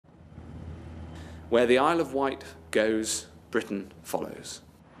Where the Isle of Wight goes, Britain follows.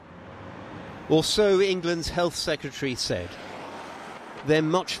 Or so England's Health Secretary said. Their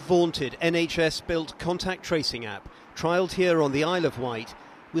much vaunted NHS-built contact tracing app, trialled here on the Isle of Wight,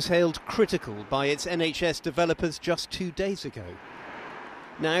 was hailed critical by its NHS developers just 2 days ago.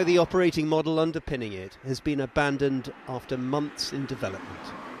 Now the operating model underpinning it has been abandoned after months in development.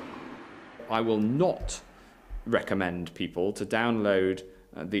 I will not recommend people to download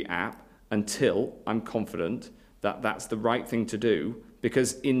the app until I'm confident that that's the right thing to do,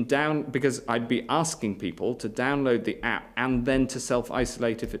 because I'd be asking people to download the app and then to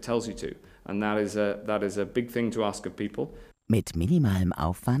self-isolate if it tells you to. And that is a big thing to ask of people. Mit minimalem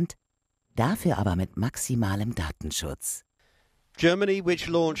Aufwand, dafür aber mit maximalem Datenschutz. Germany, which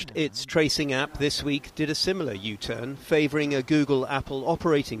launched its tracing app this week, did a similar U-turn, favouring a Google-Apple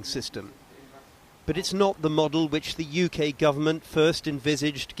operating system. But it's not the model which the UK government first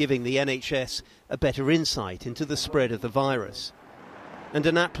envisaged, giving the NHS a better insight into the spread of the virus. And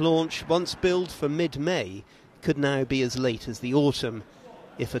an app launch, once billed for mid-May, could now be as late as the autumn,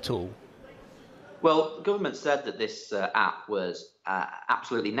 if at all. Well, the government said that this app was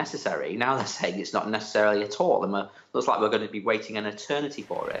absolutely necessary. Now they're saying it's not necessarily at all. And looks like we're going to be waiting an eternity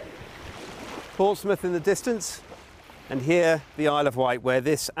for it. Portsmouth in the distance, and here the Isle of Wight, where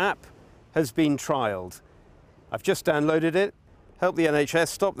this app has been trialled. I've just downloaded it. Help the NHS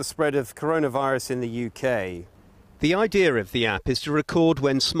stop the spread of coronavirus in the UK. The idea of the app is to record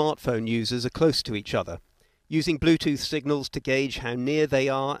when smartphone users are close to each other. Using Bluetooth signals to gauge how near they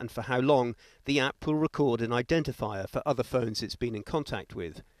are and for how long, the app will record an identifier for other phones it's been in contact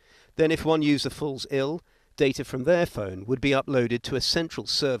with. Then if one user falls ill, data from their phone would be uploaded to a central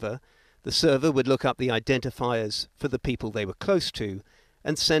server. The server would look up the identifiers for the people they were close to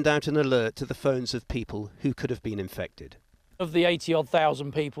and send out an alert to the phones of people who could have been infected. Of the 80-odd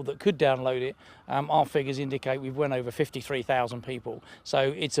thousand people that could download it, our figures indicate we've went over 53,000 people.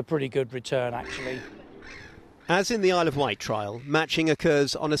 So it's a pretty good return, actually. As in the Isle of Wight trial, matching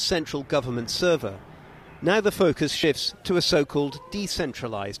occurs on a central government server. Now the focus shifts to a so-called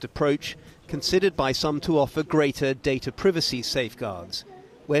decentralised approach, considered by some to offer greater data privacy safeguards,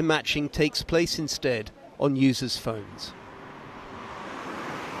 where matching takes place instead on users' phones.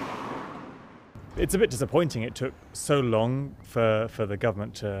 It's a bit disappointing it took so long for the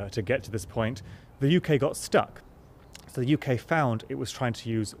government to get to this point. The UK got stuck. So the UK found it was trying to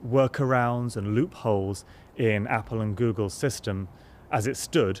use workarounds and loopholes in Apple and Google's system as it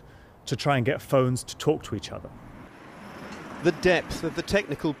stood to try and get phones to talk to each other. The depth of the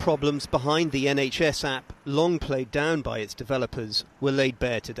technical problems behind the NHS app, long played down by its developers, were laid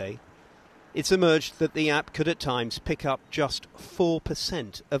bare today. It's emerged that the app could at times pick up just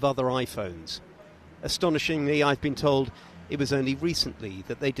 4% of other iPhones. Astonishingly, I've been told it was only recently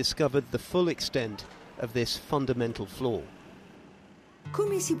that they discovered the full extent of this fundamental flaw.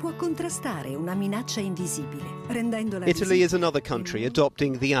 Italy is another country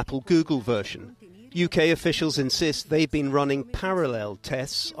adopting the Apple-Google version. UK officials insist they've been running parallel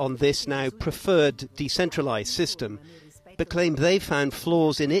tests on this now preferred decentralised system, but claim they've found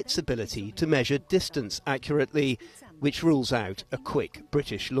flaws in its ability to measure distance accurately, which rules out a quick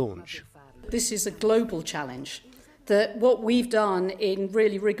British launch. This is a global challenge. That what we've done in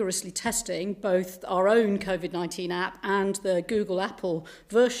really rigorously testing both our own COVID-19 app and the Google Apple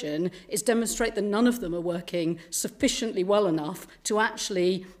version is demonstrate that none of them are working sufficiently well enough to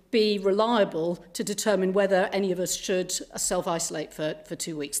actually be reliable to determine whether any of us should self-isolate for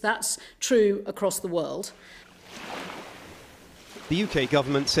 2 weeks. That's true across the world. The UK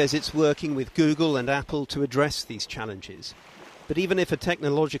government says it's working with Google and Apple to address these challenges. But even if a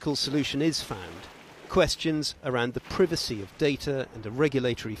technological solution is found, questions around the privacy of data and a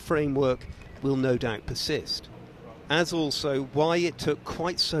regulatory framework will no doubt persist. As also why it took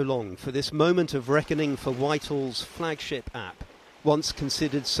quite so long for this moment of reckoning for Whitehall's flagship app, once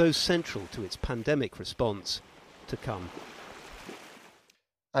considered so central to its pandemic response, to come.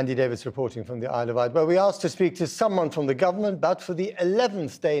 Andy Davis reporting from the Isle of Wight, where we asked to speak to someone from the government, but for the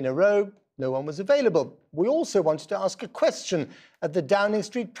 11th day in a row, no one was available. We also wanted to ask a question at the Downing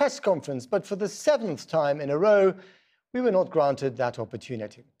Street press conference, but for the 7th time in a row, we were not granted that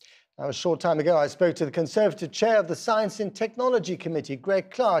opportunity. Now, a short time ago, I spoke to the Conservative chair of the Science and Technology Committee,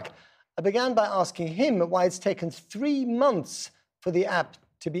 Greg Clark. I began by asking him why it's taken 3 months for the app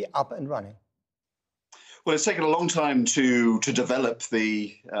to be up and running. Well, it's taken a long time to develop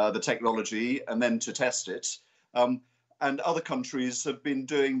the technology and then to test it. And other countries have been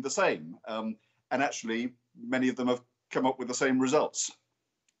doing the same. And actually, many of them have come up with the same results.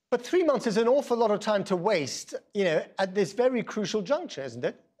 But 3 months is an awful lot of time to waste, at this very crucial juncture, isn't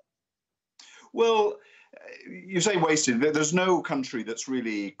it? Well, you say wasted. There's no country that's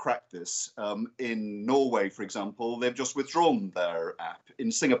really cracked this. In Norway, for example, they've just withdrawn their app.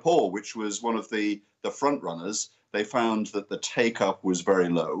 In Singapore, which was one of the front runners, they found that the take-up was very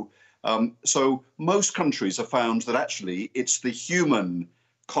low. So most countries have found that actually it's the human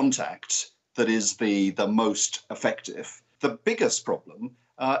contact that is the most effective. The biggest problem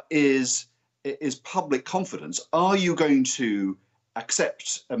is public confidence. Are you going to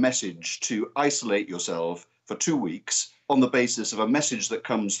accept a message to isolate yourself for 2 weeks on the basis of a message that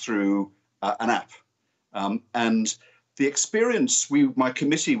comes through an app? And the experience my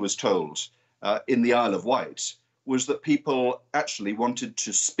committee was told in the Isle of Wight was that people actually wanted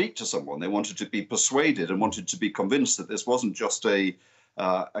to speak to someone. They wanted to be persuaded and wanted to be convinced that this wasn't just a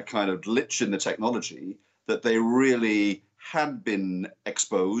kind of glitch in the technology, that they really had been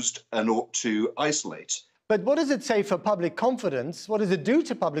exposed and ought to isolate. But what does it say for public confidence? What does it do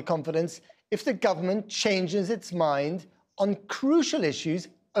to public confidence if the government changes its mind on crucial issues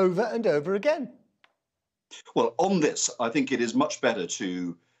over and over again? Well, on this, I think it is much better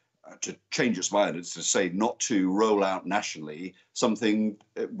to change its mind. It's to say not to roll out nationally something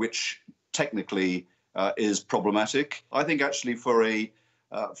which technically is problematic. I think actually for a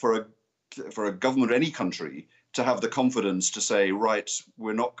government, any country, to have the confidence to say, right,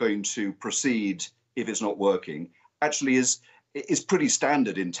 we're not going to proceed if it's not working, actually is pretty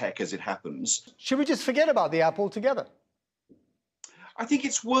standard in tech as it happens. Should we just forget about the app altogether? I think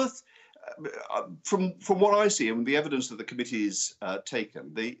it's worth, from what I see and the evidence that the committee's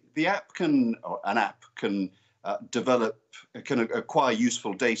taken, the app can acquire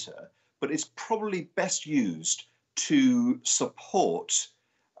useful data, but it's probably best used to support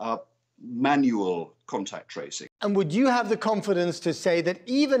manual contact tracing. And would you have the confidence to say that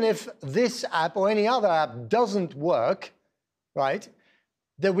even if this app or any other app doesn't work, right,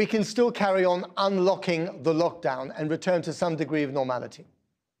 that we can still carry on unlocking the lockdown and return to some degree of normality?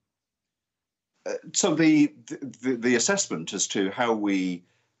 So the assessment as to how we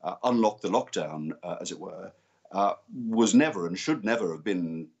unlock the lockdown, as it were, was never and should never have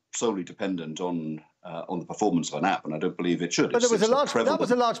been solely dependent on the performance of an app, and I don't believe it should. But that was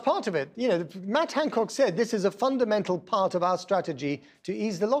a large part of it. You know, Matt Hancock said this is a fundamental part of our strategy to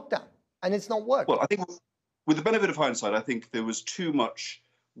ease the lockdown, and it's not worked. Well, I think with the benefit of hindsight, I think there was too much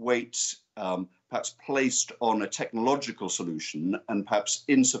weight perhaps placed on a technological solution and perhaps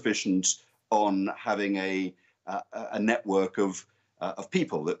insufficient on having a network of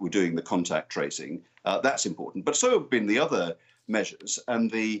people that were doing the contact tracing. That's important. But so have been the other measures,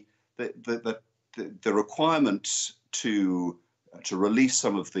 and the requirement to release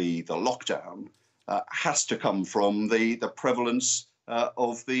some of the lockdown has to come from the prevalence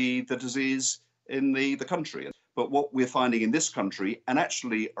of the disease in the country. But what we're finding in this country, and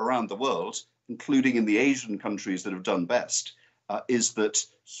actually around the world, including in the Asian countries that have done best, is that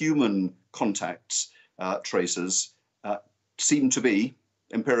human contacts tracers seem to be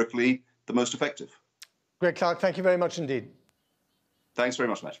empirically the most effective. Greg Clark, thank you very much indeed. Thanks very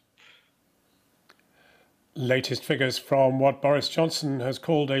much, Matt. Latest figures from what Boris Johnson has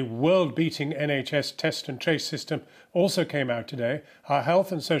called a world-beating NHS test and trace system also came out today. Our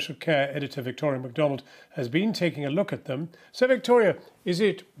health and social care editor, Victoria MacDonald, has been taking a look at them. So, Victoria, is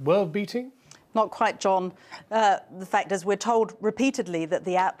it world-beating? Not quite, John. The fact is we're told repeatedly that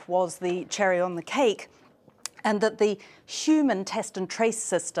the app was the cherry on the cake, and that the human test and trace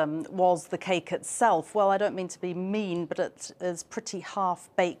system was the cake itself. Well, I don't mean to be mean, but it is pretty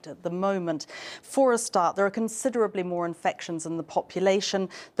half-baked at the moment. For a start, there are considerably more infections in the population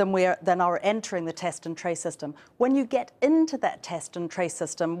than are entering the test and trace system. When you get into that test and trace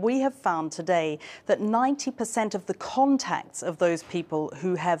system, we have found today that 90% of the contacts of those people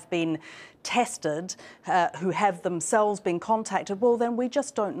who have been tested, who have themselves been contacted, well, then we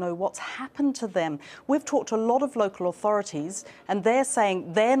just don't know what's happened to them. We've talked to a lot of local authorities, and they're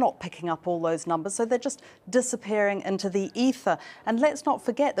saying they're not picking up all those numbers, so they're just disappearing into the ether. And let's not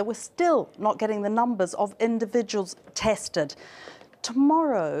forget that we're still not getting the numbers of individuals tested.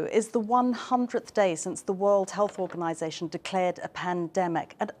 Tomorrow is the 100th day since the World Health Organization declared a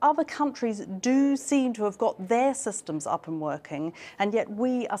pandemic, and other countries do seem to have got their systems up and working, and yet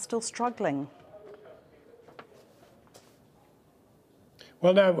we are still struggling.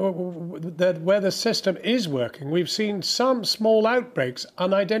 Well, now, where the system is working, we've seen some small outbreaks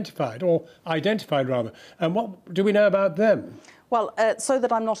unidentified, or identified rather. And what do we know about them? Well, so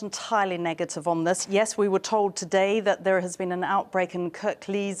that I'm not entirely negative on this, yes, we were told today that there has been an outbreak in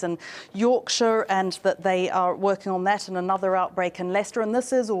Kirklees and Yorkshire and that they are working on that, and another outbreak in Leicester, and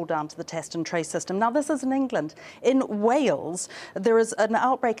this is all down to the test and trace system. Now, this is in England. In Wales, there is an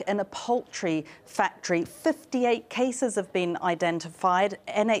outbreak in a poultry factory. 58 cases have been identified.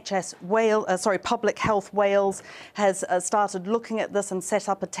 Public Health Wales has started looking at this and set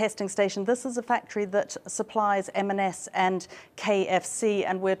up a testing station. This is a factory that supplies M&S and KFC,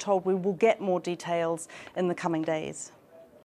 and we're told we will get more details in the coming days.